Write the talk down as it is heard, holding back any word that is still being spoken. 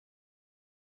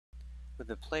With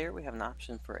the player, we have an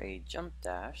option for a jump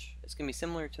dash. It's going to be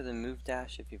similar to the move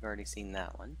dash if you've already seen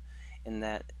that one, in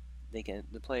that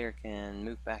the player can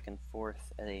move back and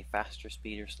forth at a faster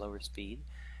speed or slower speed.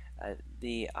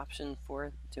 The option for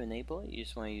it to enable it, you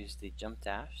just want to use the jump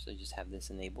dash, so just have this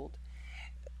enabled.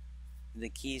 The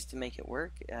keys to make it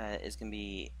work is going to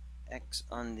be X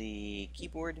on the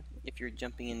keyboard if you're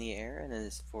jumping in the air, and then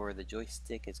for the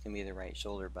joystick it's going to be the right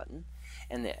shoulder button,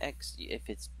 and the X if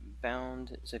it's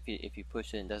bound, so if you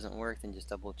push it and it doesn't work, then just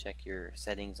double check your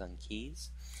settings on keys.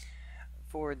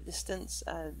 For distance,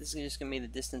 this is just going to be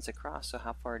the distance across, so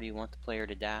how far do you want the player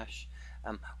to dash?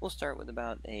 We'll start with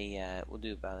we'll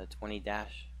do about a 20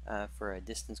 dash for a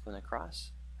distance going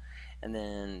across. And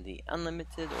then the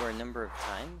unlimited, or a number of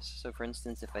times. So for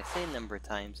instance, if I say a number of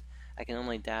times, I can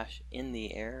only dash in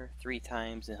the air 3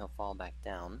 times and he'll fall back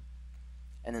down.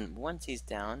 And then once he's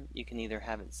down, you can either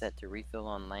have it set to refill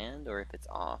on land, or if it's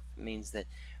off, it means that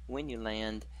when you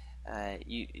land,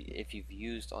 if you've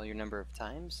used all your number of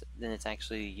times, then it's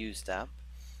actually used up.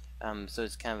 So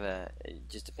it's kind of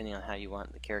just depending on how you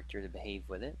want the character to behave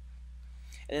with it.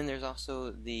 And then there's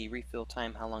also the refill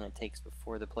time, how long it takes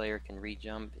before the player can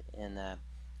re-jump in a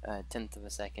tenth of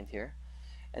a second here.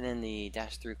 And then the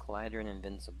dash through collider and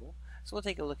invincible. So we'll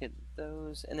take a look at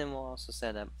those, and then we'll also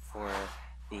set up for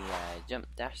the jump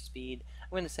dash speed. I'm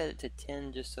going to set it to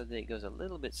 10 just so that it goes a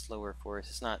little bit slower for us.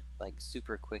 It's not like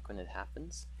super quick when it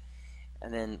happens.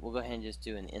 And then we'll go ahead and just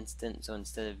do an instant, so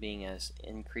instead of being an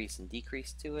increase and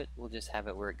decrease to it, we'll just have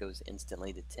it where it goes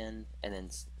instantly to 10 and then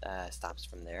stops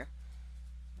from there.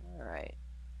 Alright,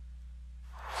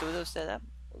 so with those set up,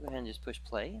 we'll go ahead and just push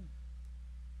play.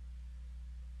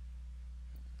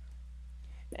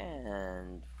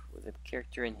 And with the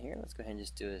character in here, let's go ahead and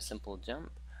just do a simple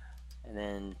jump and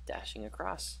then dashing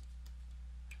across.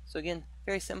 So again,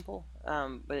 very simple,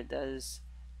 but it does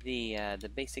the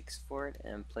basics for it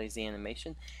and plays the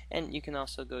animation. And you can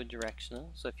also go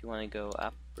directional, so if you want to go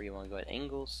up or you want to go at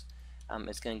angles,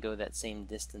 it's going to go that same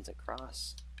distance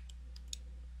across.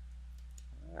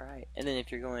 Alright, and then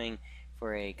if you're going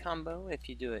for a combo, if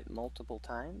you do it multiple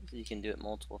times, you can do it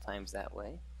multiple times that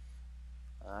way.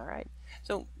 Alright,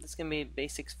 so that's going to be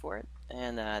basics for it,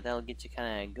 and that'll get you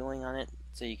kind of going on it,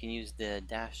 so you can use the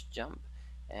dash jump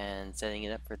and setting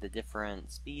it up for the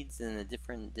different speeds and the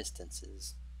different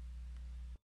distances.